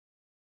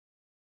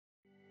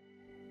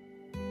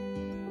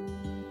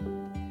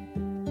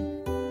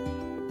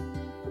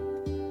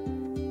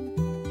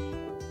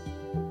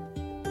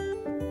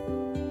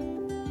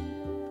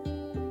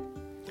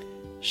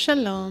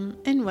Shalom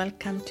and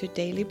welcome to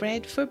Daily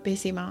Bread for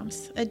Busy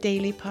Moms, a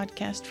daily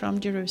podcast from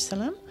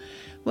Jerusalem,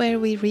 where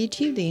we read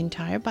you the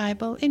entire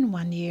Bible in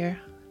 1 year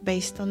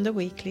based on the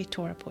weekly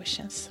Torah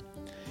portions.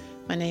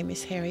 My name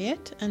is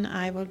Harriet and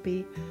I will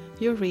be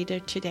your reader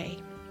today.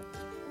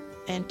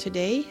 And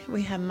today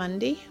we have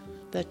Monday,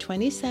 the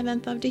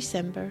 27th of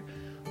December,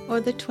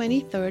 or the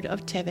 23rd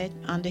of Tevet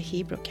on the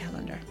Hebrew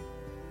calendar.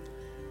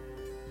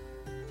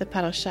 The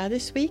parasha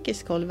this week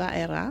is called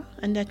Va'era,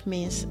 and that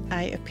means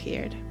I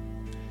appeared.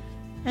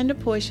 And the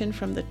portion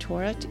from the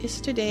Torah is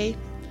today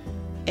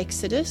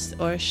Exodus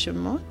or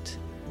Shemot,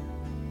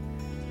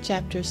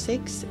 chapter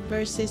 6,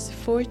 verses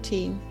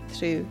 14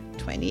 through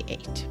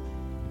 28.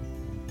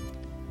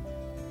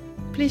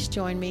 Please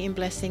join me in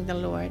blessing the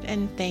Lord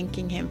and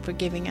thanking Him for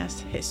giving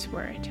us His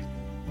word.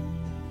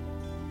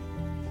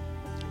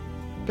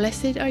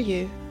 Blessed are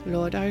you,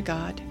 Lord our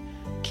God,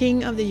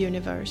 King of the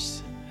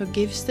universe, who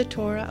gives the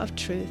Torah of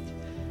truth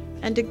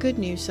and the good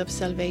news of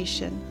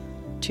salvation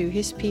to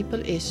His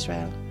people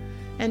Israel,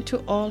 and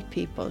to all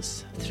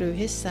peoples through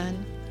His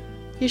Son,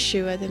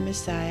 Yeshua the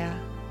Messiah,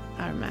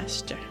 our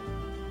Master.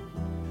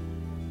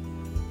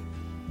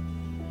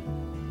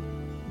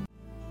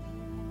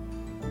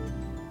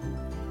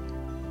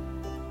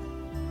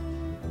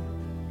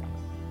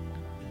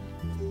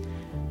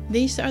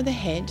 These are the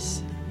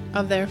heads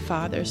of their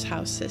fathers'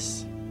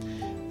 houses.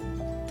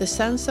 The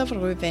sons of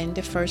Reuben,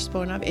 the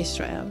firstborn of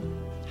Israel,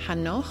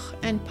 Hanoch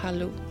and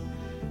Palu,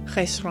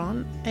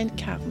 Hezron and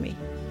Carmi.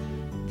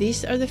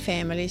 These are the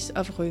families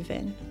of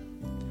Reuben.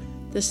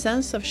 The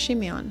sons of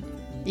Shimeon,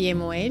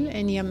 Yemuel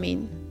and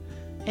Yamin,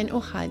 and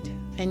Ohad,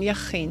 and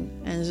Yachin,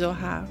 and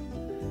Zohar,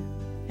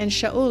 and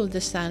Shaul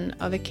the son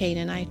of a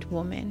Canaanite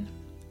woman.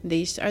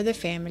 These are the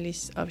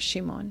families of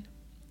Shimon.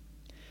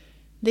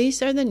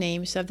 These are the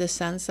names of the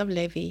sons of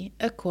Levi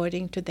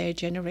according to their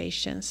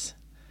generations,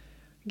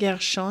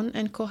 Gershon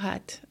and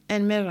Kohath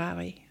and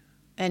Merari,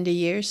 and the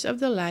years of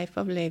the life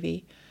of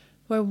Levi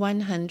were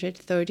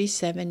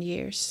 137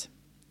 years.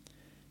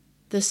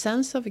 The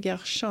sons of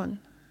Gershon,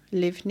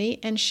 Livni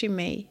and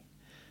Shimei,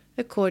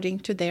 according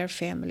to their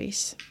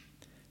families.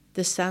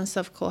 The sons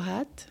of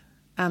Kohath,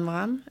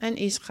 Amram and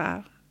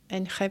Izhar,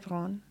 and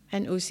Hebron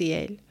and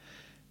Uziel,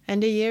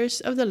 and the years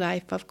of the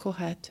life of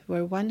Kohath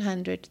were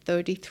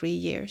 133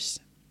 years.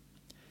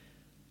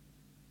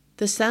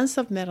 The sons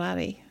of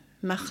Merari,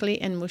 Machli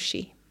and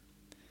Mushi.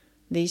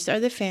 These are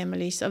the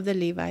families of the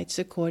Levites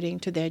according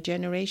to their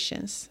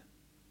generations.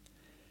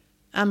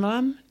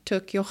 Amram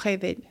took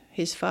Yocheved,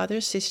 his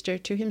father's sister,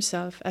 to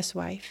himself as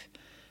wife,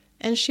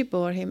 and she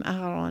bore him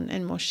Aharon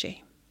and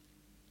Moshe.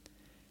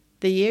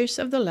 The years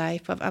of the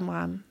life of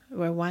Amram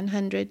were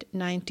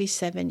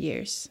 197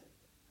 years.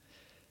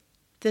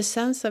 The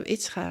sons of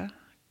Izhar,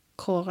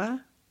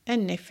 Korah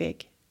and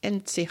Nepheg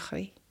and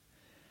Zichri.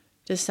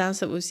 The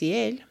sons of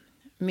Uziel,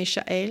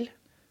 Mishael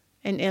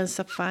and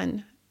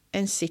Elzaphan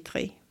and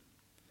Sitri.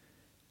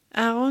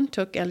 Aaron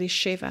took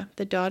Elisheva,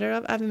 the daughter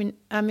of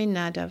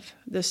Aminadav,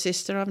 the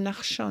sister of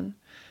Nachshon,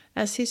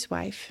 as his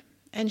wife,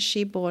 and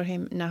she bore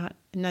him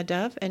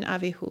Nadav and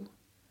Avihu,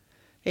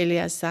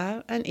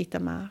 Eleazar and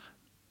Itamar.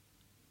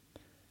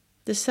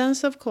 The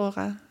sons of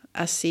Korah,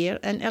 Asir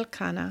and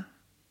Elkanah,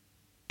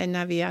 and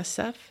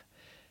Naviasaph.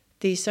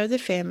 These are the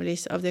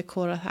families of the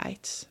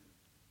Korahites.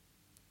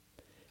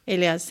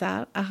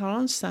 Eleazar,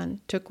 Aaron's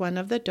son, took one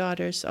of the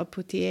daughters of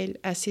Putiel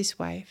as his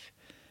wife,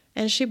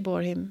 and she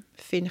bore him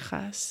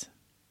Phinehas.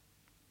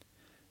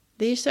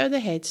 These are the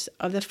heads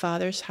of the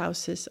fathers'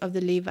 houses of the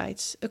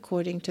Levites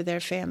according to their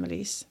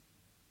families.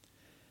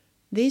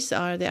 These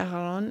are the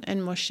Aaron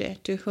and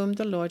Moshe to whom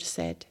the Lord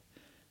said,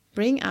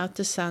 "Bring out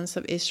the sons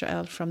of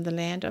Israel from the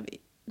land of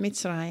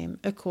Mitzrayim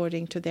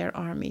according to their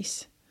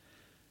armies."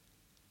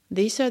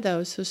 These are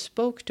those who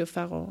spoke to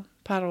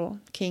Paro,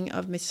 king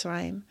of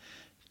Mitzrayim,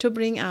 to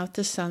bring out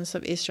the sons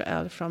of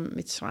Israel from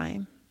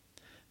Mitzrayim.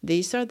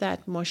 These are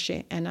that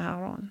Moshe and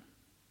Aaron.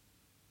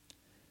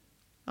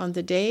 On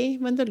the day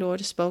when the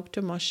Lord spoke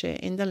to Moshe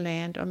in the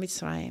land of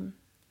Mitzrayim,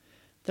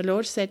 the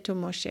Lord said to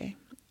Moshe,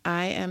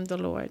 "I am the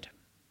Lord.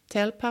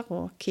 Tell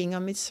Paro, king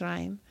of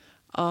Mitzrayim,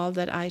 all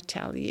that I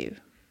tell you."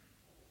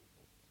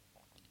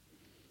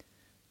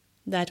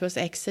 That was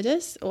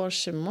Exodus or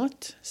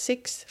Shemot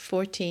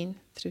 6:14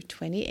 through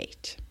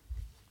 28.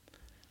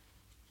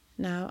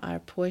 Now our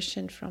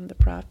portion from the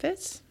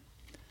prophets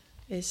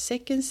is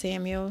 2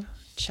 Samuel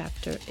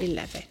chapter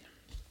 11.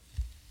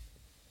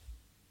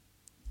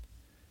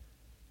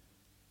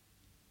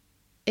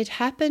 It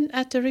happened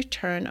at the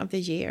return of the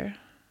year,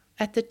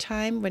 at the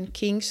time when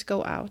kings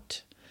go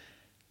out,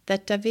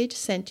 that David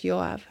sent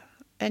Joab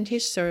and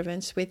his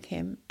servants with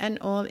him and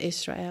all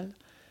Israel,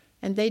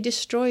 and they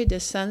destroyed the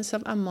sons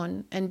of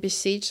Ammon and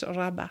besieged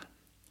Rabbah.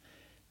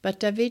 But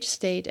David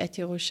stayed at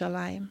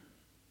Jerusalem.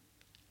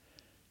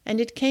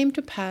 And it came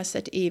to pass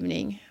at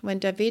evening, when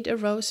David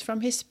arose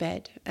from his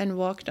bed and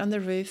walked on the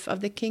roof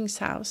of the king's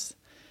house,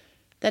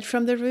 that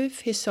from the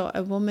roof he saw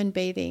a woman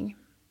bathing,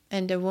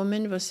 and the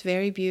woman was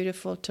very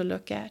beautiful to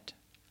look at.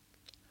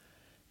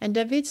 And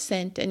David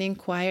sent and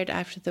inquired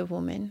after the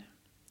woman.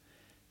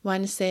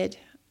 One said,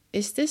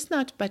 Is this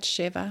not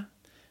Bathsheba,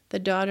 the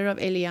daughter of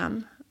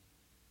Eliam,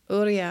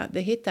 Uriah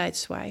the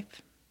Hittite's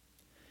wife?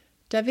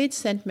 David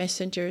sent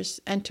messengers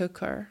and took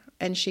her,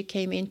 and she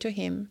came in to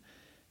him,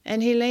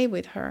 and he lay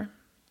with her,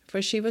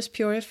 for she was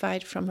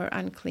purified from her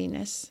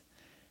uncleanness,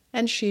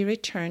 and she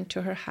returned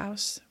to her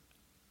house.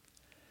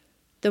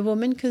 The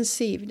woman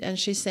conceived, and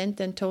she sent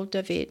and told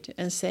David,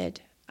 and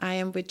said, I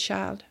am with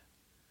child.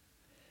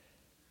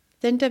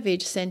 Then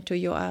David sent to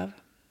Joab,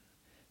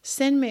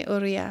 Send me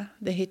Uriah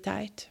the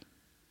Hittite.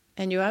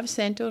 And Joab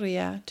sent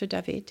Uriah to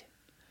David.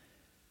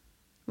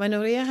 When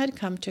Uriah had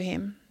come to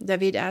him,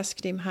 David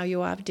asked him how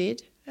Joab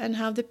did, and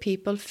how the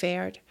people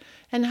fared,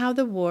 and how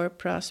the war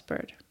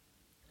prospered.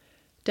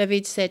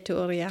 David said to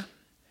Uriah,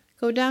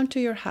 Go down to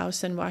your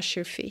house and wash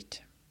your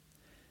feet.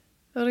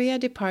 Uriah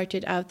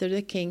departed out of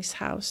the king's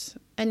house,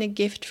 and a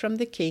gift from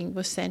the king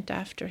was sent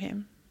after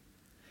him.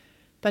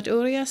 But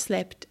Uriah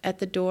slept at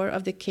the door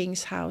of the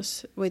king's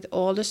house with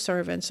all the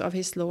servants of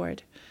his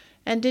lord,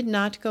 and did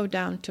not go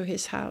down to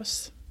his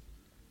house.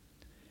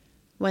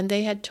 When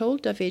they had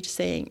told David,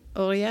 saying,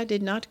 Uriah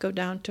did not go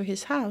down to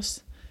his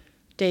house,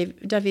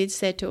 David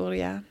said to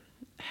Uriah,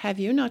 Have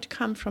you not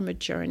come from a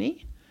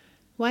journey?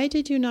 Why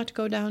did you not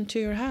go down to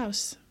your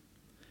house?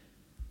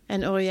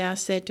 And Uriah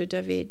said to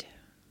David,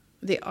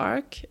 The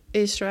ark,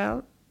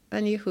 Israel,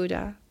 and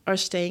Yehudah are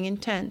staying in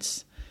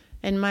tents,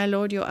 and my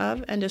lord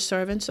Joab and the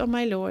servants of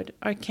my lord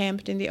are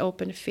camped in the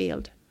open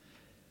field.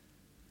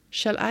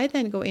 Shall I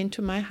then go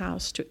into my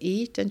house to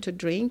eat and to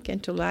drink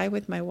and to lie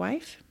with my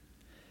wife?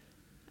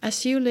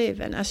 As you live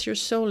and as your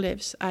soul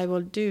lives, I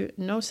will do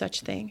no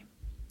such thing.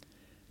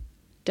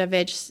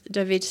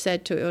 David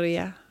said to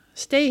Uriah,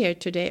 Stay here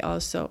today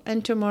also,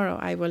 and tomorrow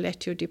I will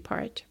let you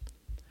depart.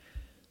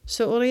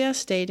 So Uriah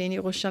stayed in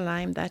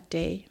Jerusalem that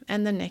day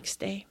and the next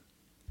day.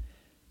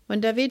 When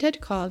David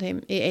had called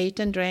him, he ate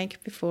and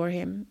drank before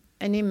him,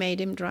 and he made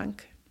him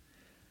drunk.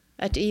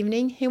 At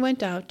evening he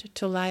went out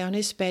to lie on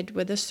his bed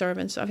with the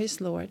servants of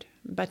his lord,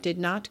 but did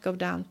not go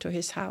down to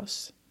his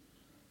house.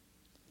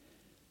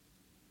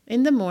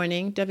 In the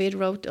morning David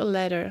wrote a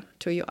letter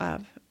to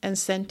Joab, and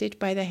sent it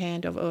by the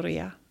hand of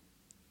Uriah.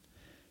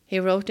 He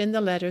wrote in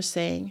the letter,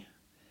 saying,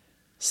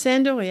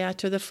 Send Uriah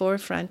to the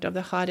forefront of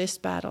the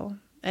hottest battle,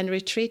 and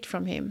retreat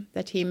from him,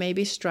 that he may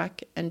be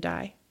struck and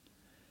die.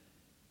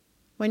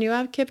 When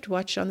Joab kept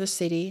watch on the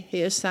city,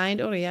 he assigned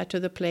Uriah to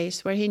the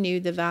place where he knew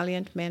the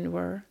valiant men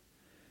were.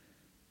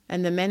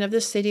 And the men of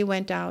the city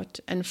went out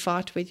and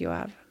fought with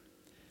Joab.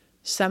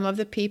 Some of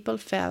the people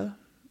fell,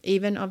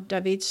 even of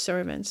David's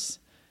servants,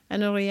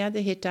 and Uriah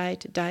the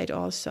Hittite died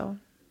also.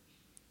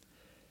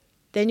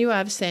 Then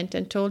Joab sent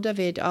and told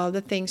David all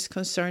the things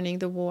concerning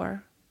the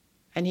war,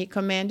 and he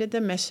commanded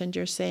the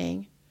messenger,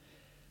 saying,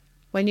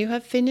 When you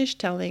have finished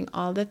telling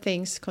all the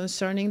things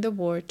concerning the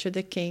war to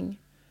the king,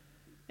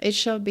 it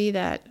shall be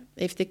that,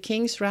 if the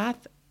king's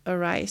wrath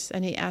arise,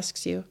 and he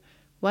asks you,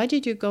 Why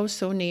did you go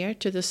so near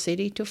to the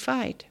city to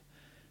fight?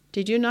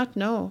 Did you not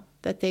know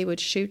that they would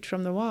shoot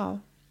from the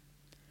wall?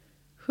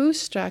 Who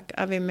struck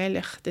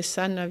Avimelech the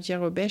son of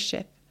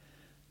Jerubesheth?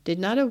 Did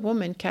not a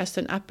woman cast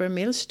an upper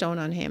millstone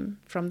on him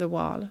from the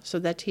wall, so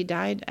that he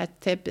died at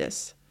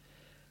Thebez?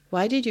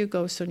 Why did you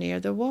go so near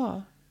the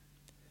wall?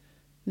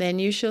 Then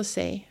you shall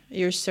say,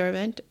 Your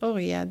servant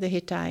Uriah the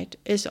Hittite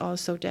is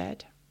also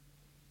dead.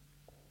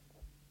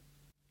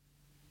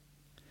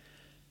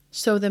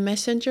 So the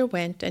messenger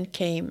went and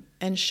came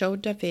and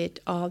showed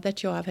David all that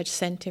Joab had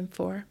sent him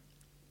for.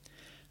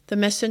 The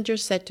messenger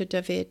said to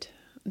David,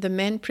 The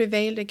men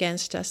prevailed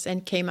against us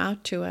and came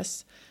out to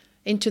us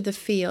into the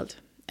field,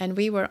 and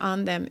we were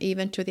on them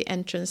even to the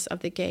entrance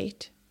of the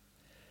gate.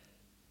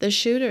 The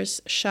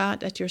shooters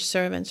shot at your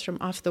servants from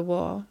off the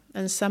wall,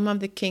 and some of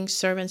the king's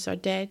servants are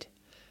dead,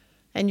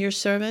 and your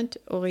servant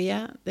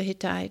Uriah the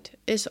Hittite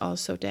is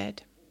also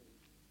dead.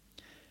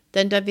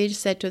 Then David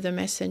said to the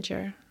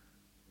messenger,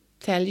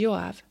 Tell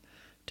Joab,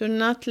 do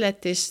not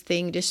let this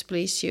thing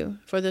displease you,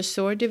 for the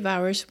sword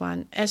devours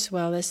one as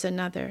well as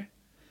another.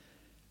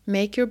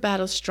 Make your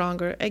battle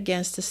stronger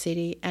against the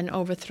city and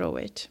overthrow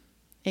it.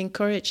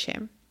 Encourage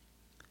him.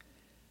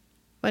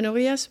 When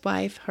Uriah's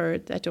wife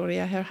heard that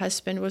Uriah her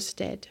husband was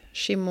dead,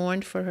 she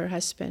mourned for her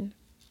husband.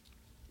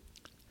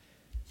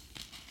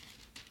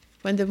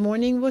 When the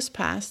mourning was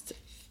past,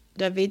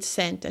 David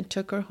sent and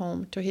took her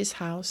home to his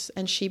house,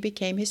 and she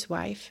became his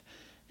wife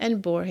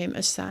and bore him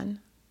a son.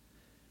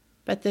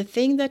 But the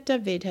thing that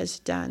David has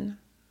done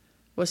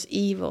was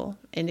evil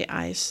in the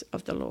eyes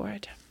of the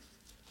Lord.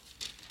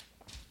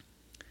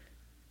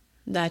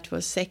 That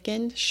was 2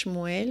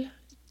 Shmuel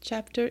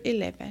chapter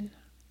 11.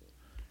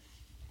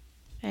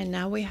 And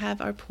now we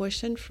have our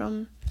portion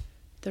from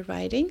the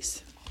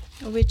writings,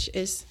 which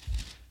is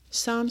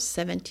Psalm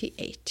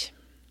 78.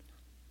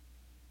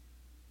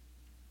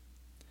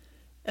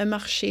 A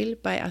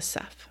Machshil by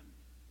Asaph.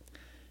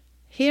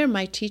 Hear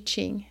my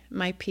teaching,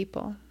 my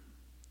people.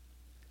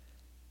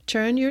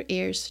 Turn your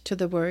ears to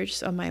the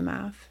words of my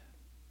mouth.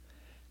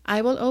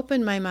 I will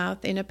open my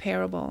mouth in a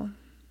parable.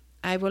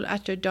 I will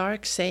utter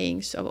dark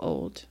sayings of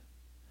old.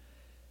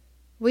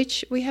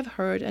 which we have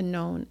heard and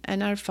known,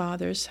 and our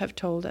fathers have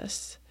told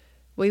us.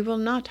 We will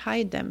not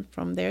hide them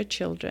from their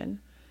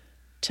children,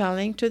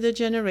 telling to the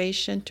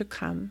generation to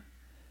come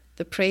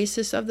the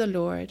praises of the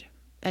Lord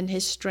and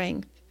his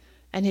strength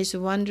and his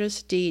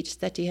wondrous deeds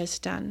that he has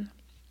done.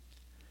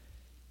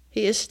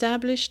 He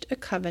established a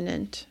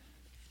covenant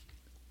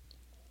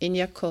in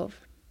Jacob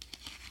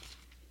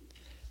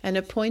and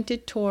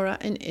appointed Torah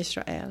in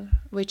Israel,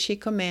 which he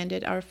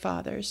commanded our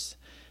fathers,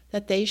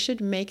 that they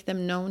should make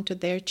them known to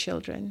their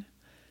children,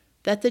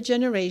 that the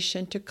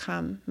generation to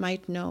come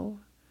might know,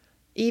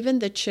 even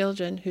the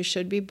children who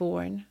should be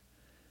born,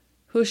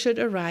 who should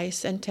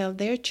arise and tell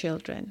their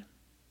children,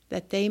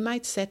 that they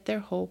might set their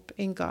hope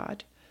in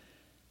God,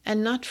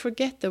 and not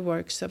forget the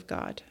works of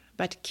God,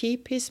 but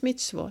keep his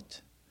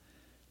mitzvot,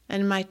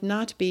 and might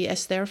not be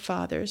as their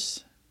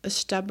fathers, a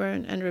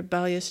stubborn and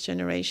rebellious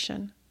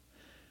generation,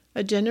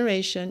 a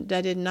generation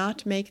that did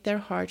not make their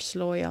hearts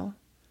loyal,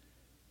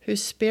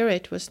 whose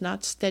spirit was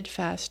not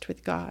steadfast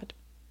with God.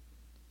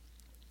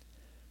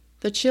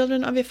 The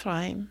children of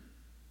Ephraim,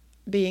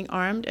 being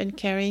armed and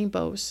carrying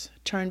bows,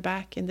 turned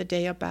back in the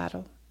day of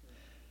battle.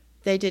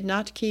 They did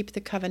not keep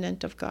the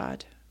covenant of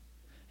God,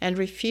 and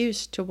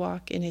refused to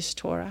walk in his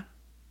Torah.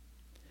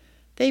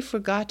 They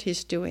forgot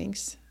his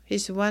doings,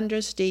 his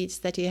wondrous deeds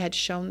that he had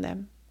shown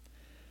them.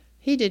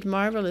 He did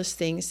marvelous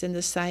things in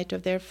the sight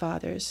of their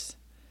fathers,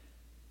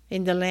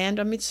 in the land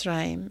of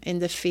Mitzrayim, in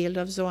the field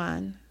of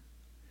Zoan.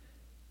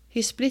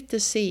 He split the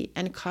sea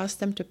and caused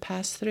them to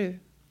pass through.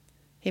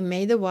 He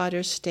made the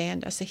waters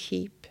stand as a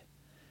heap.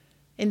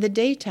 In the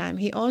daytime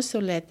he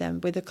also led them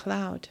with a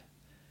cloud,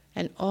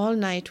 and all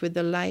night with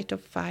the light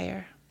of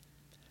fire.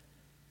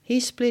 He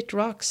split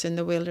rocks in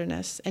the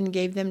wilderness and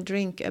gave them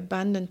drink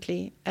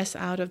abundantly as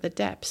out of the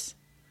depths.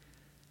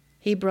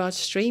 He brought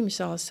streams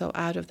also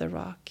out of the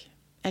rock,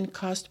 and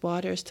caused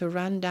waters to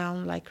run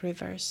down like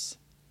rivers.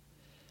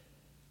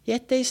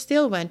 Yet they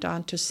still went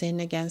on to sin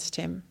against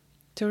him,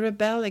 to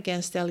rebel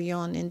against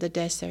Elyon in the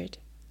desert.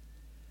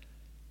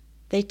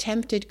 They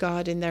tempted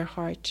God in their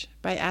heart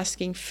by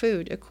asking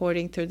food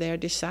according to their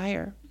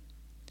desire.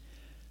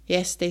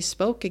 Yes, they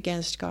spoke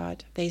against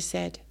God. They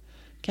said,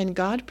 "Can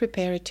God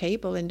prepare a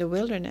table in the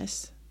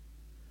wilderness?"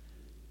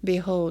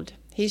 Behold,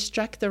 he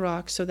struck the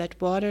rock so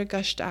that water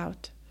gushed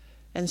out,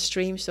 and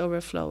streams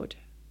overflowed.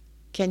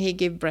 Can he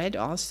give bread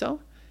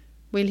also?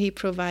 Will he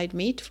provide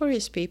meat for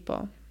his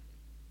people?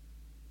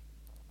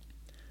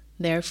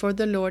 Therefore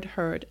the Lord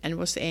heard and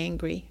was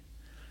angry.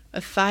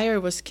 A fire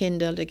was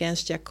kindled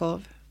against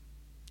Jacob.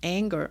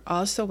 Anger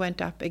also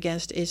went up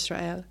against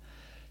Israel,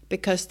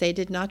 because they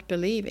did not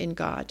believe in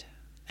God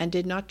and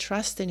did not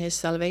trust in his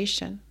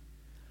salvation.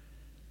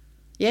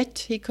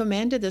 Yet he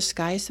commanded the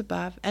skies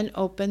above and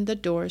opened the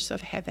doors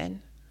of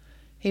heaven.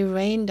 He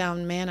rained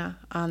down manna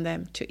on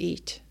them to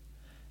eat,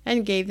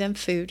 and gave them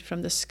food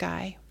from the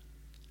sky.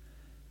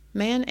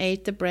 Man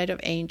ate the bread of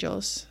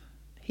angels.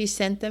 He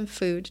sent them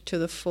food to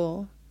the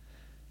full.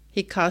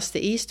 He caused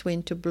the east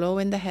wind to blow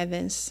in the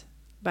heavens.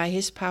 By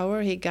his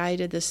power he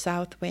guided the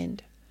south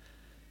wind.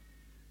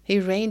 He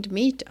rained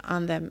meat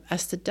on them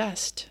as the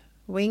dust,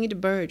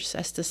 winged birds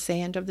as the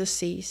sand of the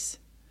seas.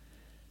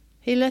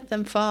 He let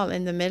them fall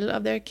in the middle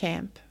of their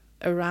camp,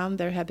 around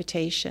their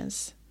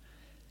habitations.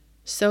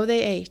 So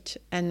they ate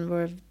and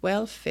were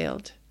well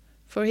filled,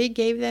 for he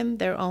gave them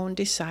their own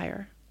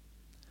desire.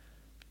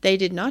 They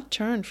did not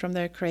turn from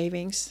their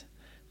cravings.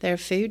 Their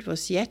food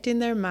was yet in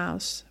their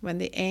mouths when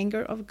the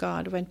anger of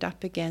God went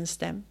up against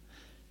them,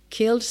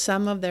 killed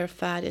some of their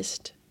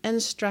fattest,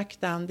 and struck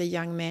down the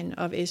young men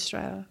of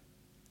Israel.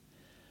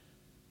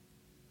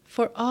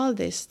 For all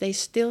this they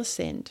still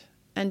sinned,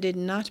 and did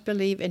not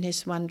believe in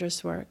his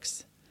wondrous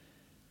works.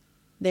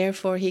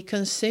 Therefore he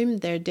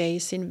consumed their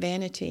days in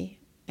vanity,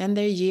 and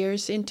their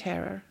years in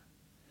terror.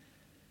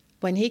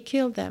 When he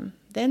killed them,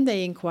 then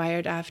they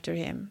inquired after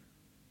him.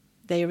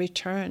 They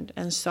returned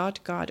and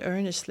sought God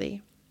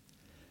earnestly.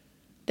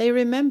 They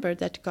remembered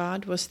that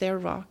God was their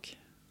rock,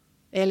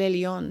 El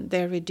Elyon,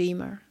 their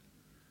Redeemer.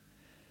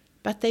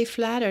 But they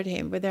flattered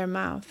him with their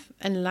mouth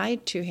and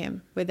lied to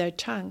him with their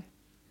tongue.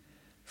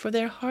 For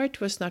their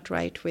heart was not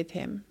right with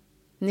him,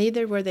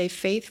 neither were they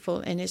faithful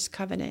in his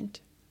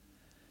covenant.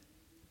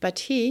 But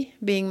he,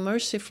 being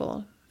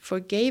merciful,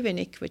 forgave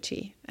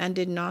iniquity and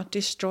did not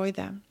destroy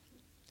them.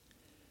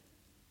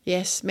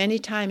 Yes, many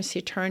times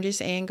he turned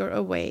his anger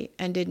away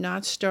and did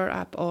not stir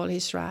up all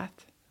his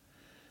wrath.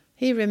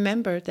 He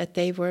remembered that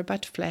they were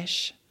but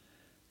flesh,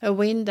 a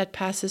wind that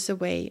passes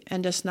away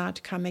and does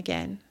not come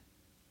again.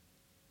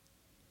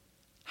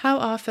 How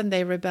often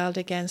they rebelled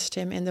against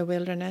him in the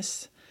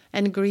wilderness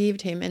and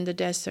grieved him in the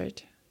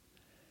desert.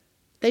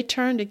 They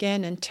turned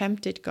again and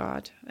tempted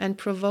God and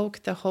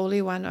provoked the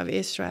Holy One of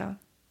Israel.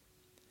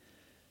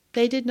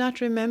 They did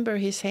not remember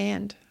his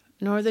hand,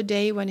 nor the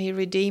day when he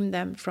redeemed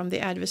them from the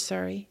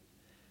adversary,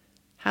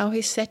 how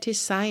he set his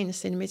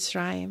signs in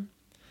Mitzrayim,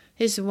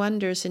 his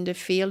wonders in the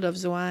field of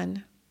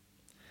Zoan.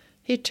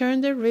 He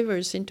turned their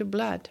rivers into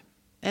blood,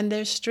 and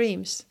their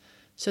streams,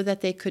 so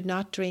that they could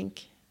not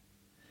drink.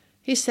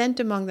 He sent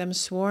among them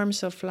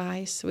swarms of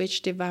flies,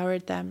 which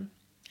devoured them.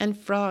 and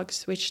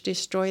frogs which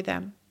destroy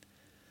them.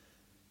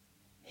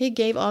 He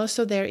gave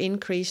also their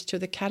increase to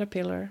the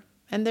caterpillar,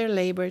 and their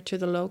labor to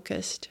the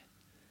locust.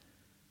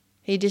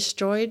 He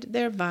destroyed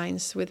their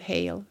vines with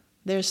hail,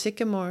 their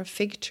sycamore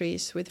fig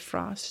trees with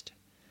frost.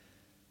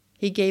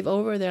 He gave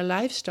over their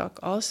livestock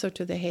also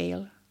to the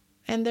hail,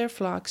 and their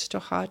flocks to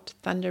hot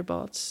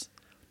thunderbolts.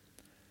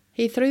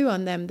 He threw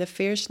on them the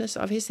fierceness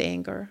of his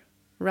anger,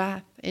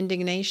 wrath,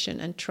 indignation,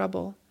 and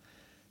trouble,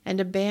 and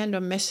a band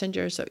of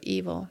messengers of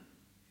evil.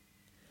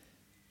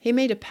 He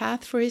made a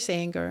path for his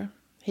anger.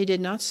 He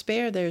did not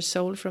spare their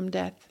soul from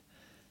death,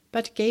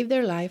 but gave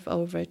their life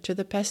over to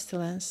the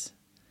pestilence,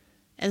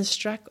 and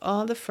struck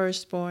all the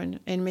firstborn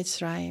in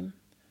Mitzrayim,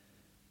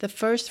 the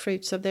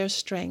firstfruits of their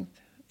strength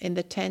in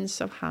the tents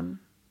of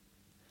Ham.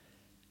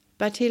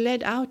 But he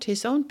led out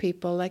his own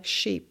people like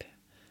sheep,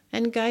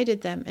 and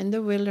guided them in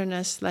the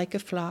wilderness like a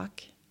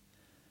flock.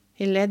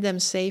 He led them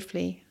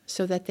safely,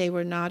 so that they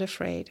were not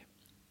afraid.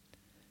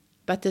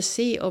 But the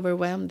sea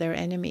overwhelmed their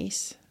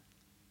enemies.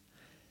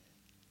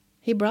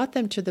 He brought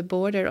them to the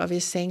border of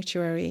his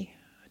sanctuary,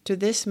 to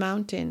this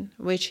mountain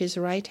which his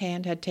right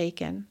hand had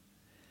taken.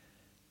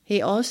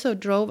 He also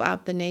drove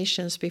out the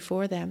nations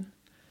before them,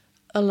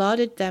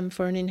 allotted them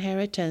for an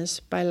inheritance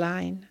by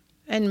line,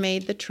 and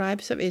made the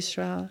tribes of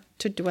Israel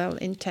to dwell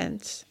in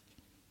tents.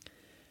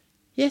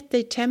 Yet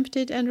they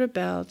tempted and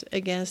rebelled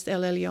against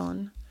El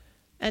Elyon,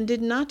 and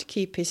did not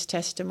keep his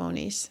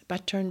testimonies,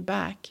 but turned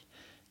back,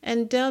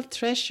 and dealt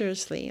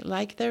treacherously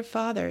like their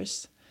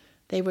fathers.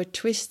 They were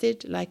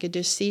twisted like a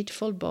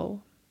deceitful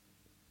bow.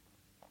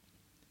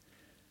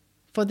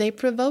 For they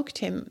provoked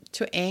him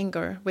to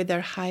anger with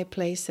their high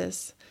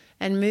places,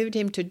 and moved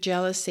him to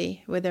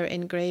jealousy with their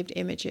engraved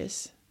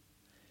images.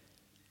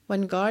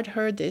 When God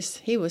heard this,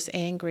 he was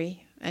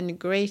angry, and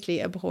greatly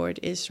abhorred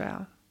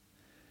Israel,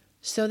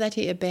 so that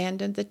he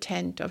abandoned the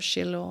tent of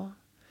Shiloh,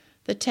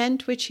 the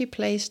tent which he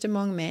placed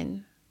among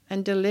men,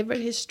 and delivered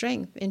his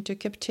strength into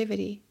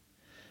captivity,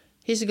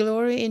 his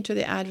glory into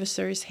the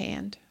adversary's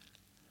hand.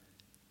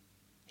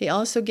 He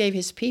also gave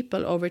his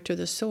people over to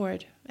the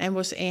sword, and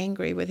was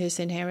angry with his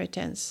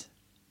inheritance.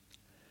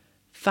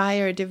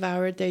 Fire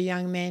devoured their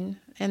young men,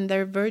 and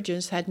their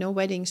virgins had no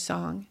wedding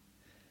song.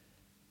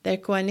 Their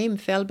Kohanim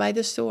fell by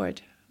the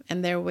sword,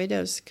 and their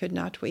widows could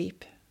not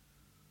weep.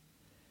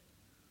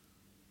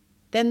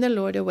 Then the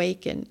Lord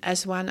awakened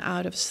as one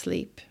out of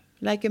sleep,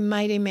 like a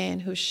mighty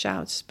man who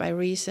shouts by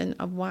reason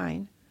of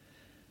wine.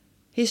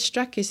 He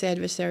struck his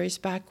adversaries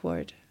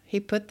backward.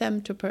 He put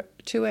them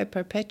to a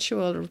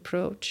perpetual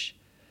reproach.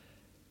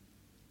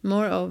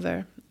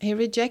 Moreover, he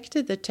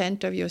rejected the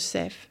tent of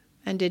Joseph,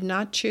 and did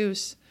not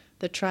choose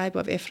the tribe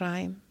of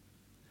Ephraim,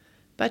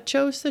 but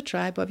chose the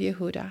tribe of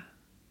Yehudah,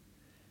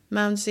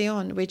 Mount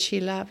Zion, which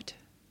he loved.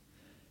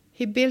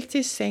 He built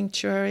his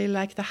sanctuary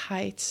like the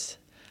heights,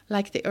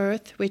 like the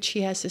earth which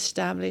he has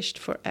established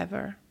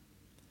forever.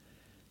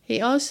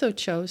 He also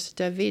chose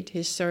David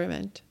his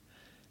servant,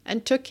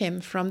 and took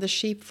him from the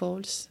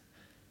sheepfolds.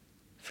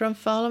 From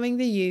following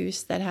the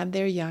ewes that have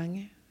their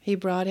young, he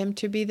brought him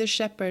to be the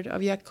shepherd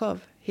of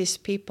Yaakov, his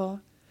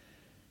people,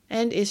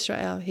 and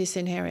Israel his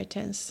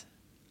inheritance.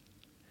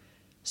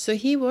 So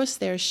he was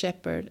their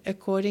shepherd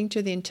according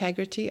to the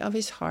integrity of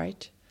his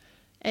heart,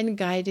 and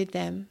guided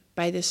them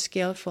by the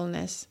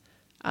skillfulness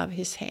of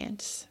his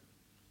hands.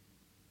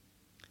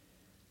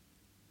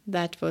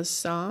 That was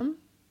Psalm,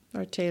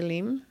 or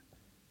Tehillim,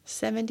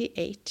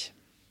 78.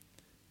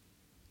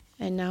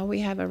 And now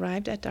we have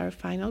arrived at our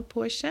final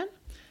portion,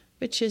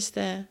 which is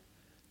the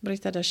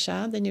Brit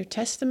Hadashah, the New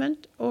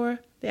Testament, or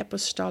the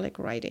Apostolic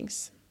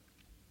Writings.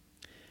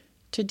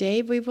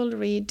 Today we will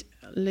read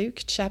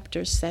Luke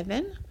chapter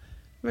 7,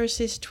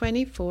 verses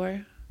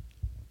 24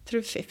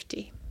 through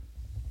 50.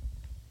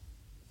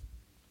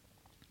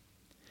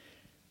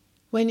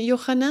 When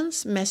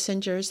Yohanan's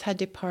messengers had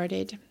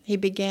departed, he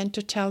began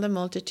to tell the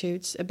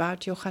multitudes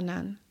about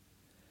Yohanan.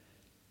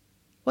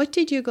 What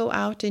did you go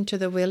out into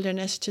the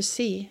wilderness to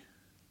see?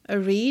 A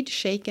reed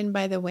shaken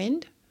by the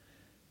wind?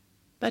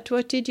 But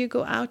what did you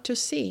go out to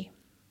see?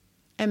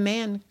 A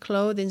man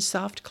clothed in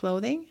soft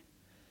clothing?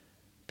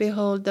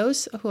 Behold,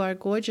 those who are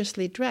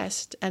gorgeously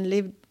dressed and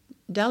live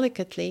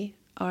delicately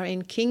are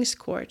in king's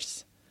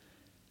courts.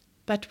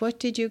 But what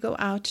did you go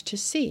out to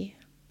see?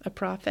 A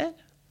prophet?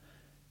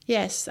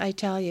 Yes, I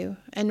tell you,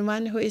 and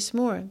one who is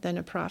more than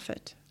a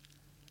prophet.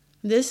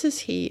 This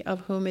is he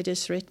of whom it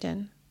is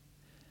written,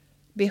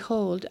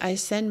 Behold, I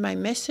send my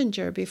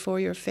messenger before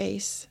your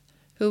face,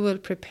 who will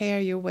prepare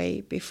your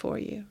way before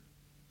you.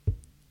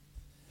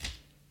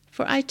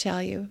 For I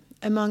tell you,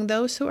 among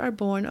those who are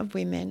born of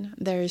women,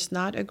 there is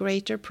not a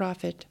greater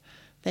prophet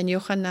than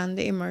Yohanan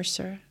the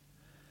Immerser.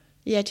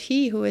 Yet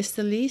he who is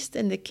the least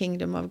in the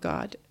kingdom of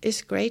God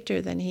is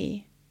greater than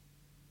he.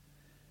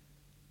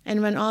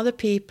 And when all the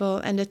people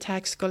and the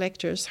tax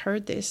collectors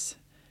heard this,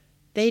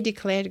 they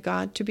declared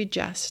God to be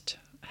just,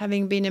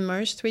 having been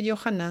immersed with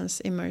Yohanan's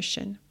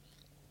immersion.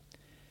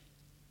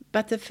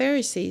 But the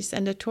Pharisees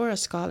and the Torah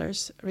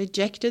scholars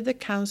rejected the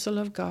counsel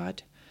of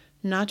God,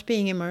 not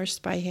being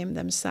immersed by him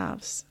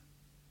themselves.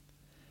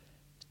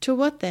 To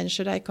what then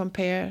should I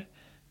compare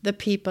the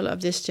people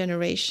of this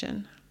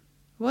generation?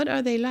 What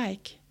are they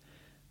like?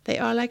 They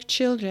are like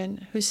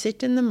children who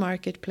sit in the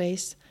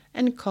marketplace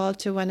and call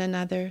to one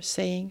another,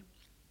 saying,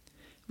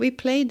 We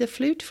played the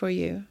flute for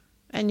you,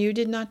 and you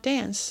did not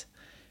dance.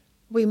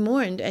 We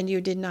mourned, and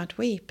you did not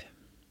weep.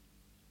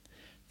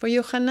 For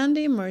Yochanan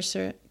the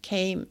Immerser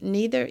came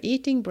neither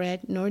eating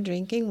bread nor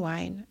drinking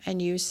wine,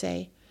 and you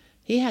say,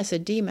 He has a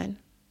demon.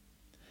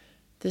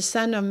 The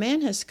Son of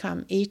Man has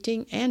come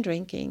eating and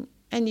drinking,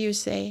 and you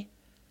say,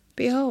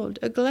 Behold,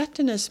 a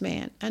gluttonous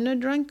man and a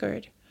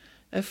drunkard,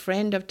 a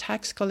friend of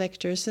tax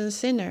collectors and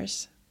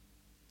sinners.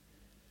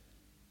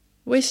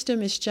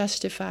 Wisdom is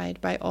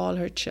justified by all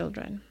her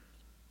children.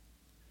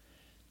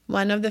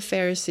 One of the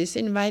Pharisees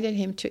invited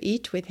him to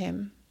eat with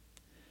him.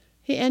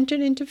 He entered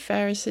into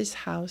Pharisee's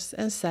house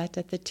and sat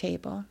at the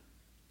table.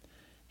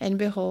 And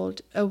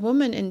behold, a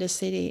woman in the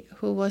city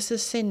who was a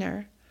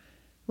sinner,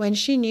 when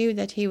she knew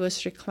that he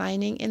was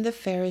reclining in the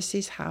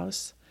Pharisee's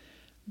house,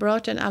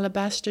 brought an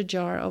alabaster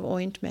jar of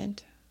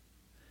ointment.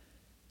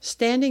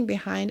 Standing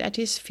behind at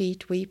his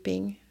feet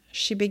weeping,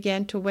 she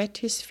began to wet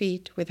his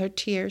feet with her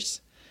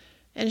tears,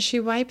 and she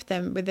wiped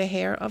them with the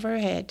hair of her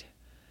head,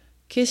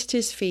 kissed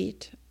his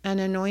feet, and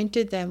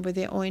anointed them with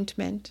the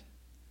ointment.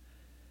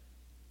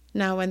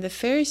 Now when the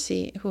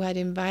Pharisee who had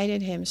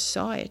invited him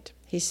saw it,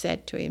 he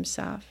said to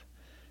himself,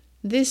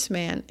 This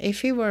man,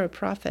 if he were a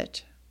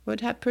prophet,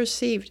 would have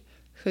perceived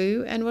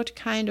who and what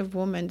kind of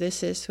woman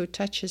this is who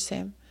touches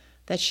him,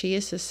 that she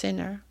is a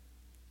sinner.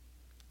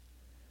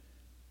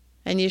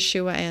 And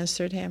Yeshua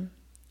answered him,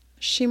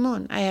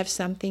 Shimon, I have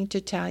something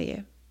to tell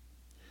you.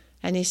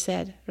 And he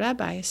said,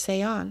 Rabbi,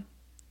 say on.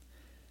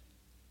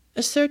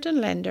 A certain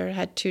lender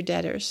had 2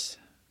 debtors.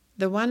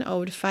 The one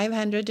owed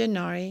 500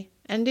 denarii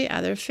and the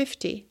other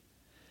 50.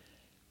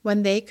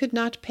 When they could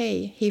not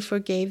pay, he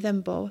forgave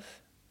them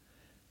both.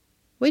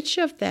 Which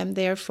of them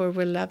therefore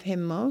will love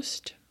him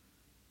most?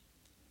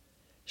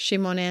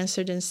 Shimon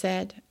answered and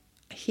said,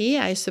 He,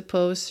 I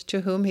suppose,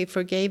 to whom he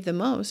forgave the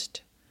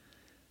most.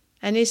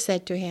 And he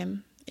said to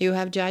him, You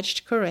have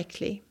judged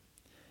correctly.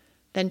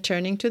 Then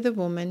turning to the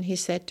woman, he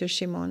said to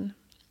Shimon,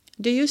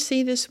 Do you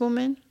see this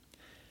woman?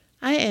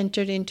 I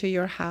entered into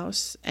your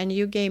house, and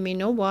you gave me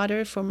no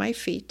water for my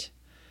feet,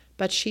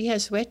 but she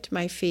has wet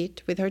my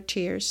feet with her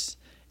tears,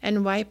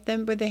 and wiped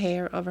them with the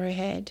hair of her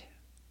head.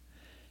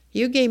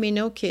 You gave me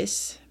no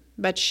kiss,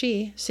 but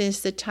she, since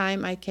the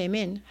time I came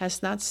in,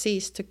 has not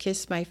ceased to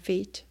kiss my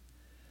feet.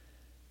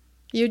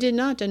 You did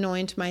not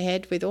anoint my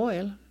head with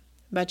oil,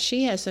 but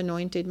she has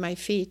anointed my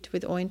feet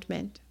with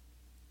ointment.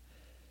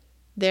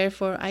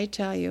 Therefore I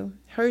tell you,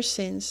 her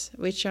sins,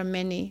 which are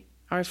many,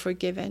 are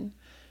forgiven,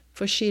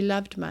 for she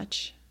loved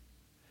much.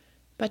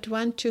 But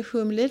one to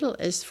whom little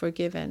is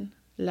forgiven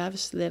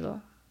loves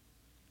little.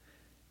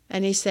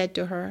 And he said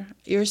to her,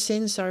 Your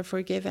sins are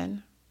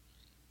forgiven.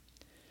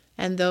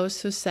 And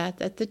those who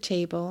sat at the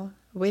table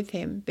with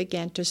him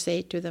began to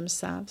say to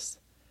themselves,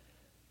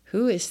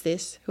 Who is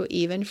this who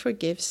even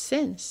forgives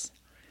sins?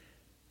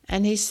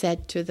 And he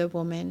said to the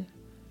woman,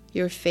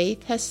 Your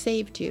faith has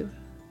saved you.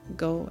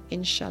 Go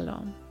in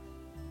shalom.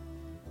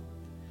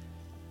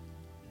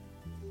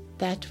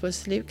 That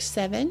was Luke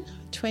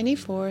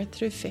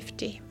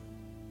 7:24-50.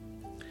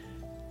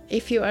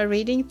 If you are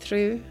reading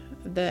through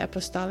the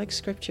Apostolic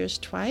Scriptures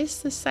twice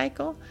this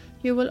cycle,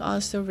 you will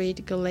also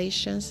read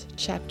Galatians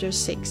chapter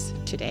 6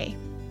 today.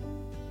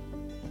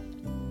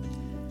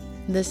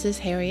 This is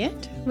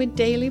Harriet with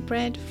Daily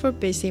Bread for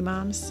Busy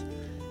Moms.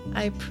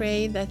 I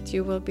pray that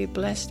you will be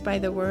blessed by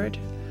the word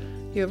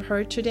you have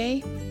heard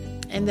today,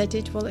 and that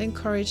it will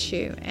encourage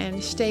you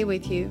and stay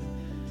with you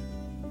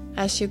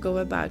as you go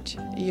about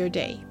your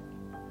day.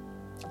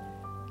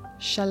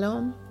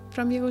 Shalom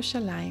from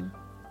Yerushalayim.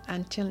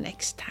 Until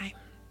next time.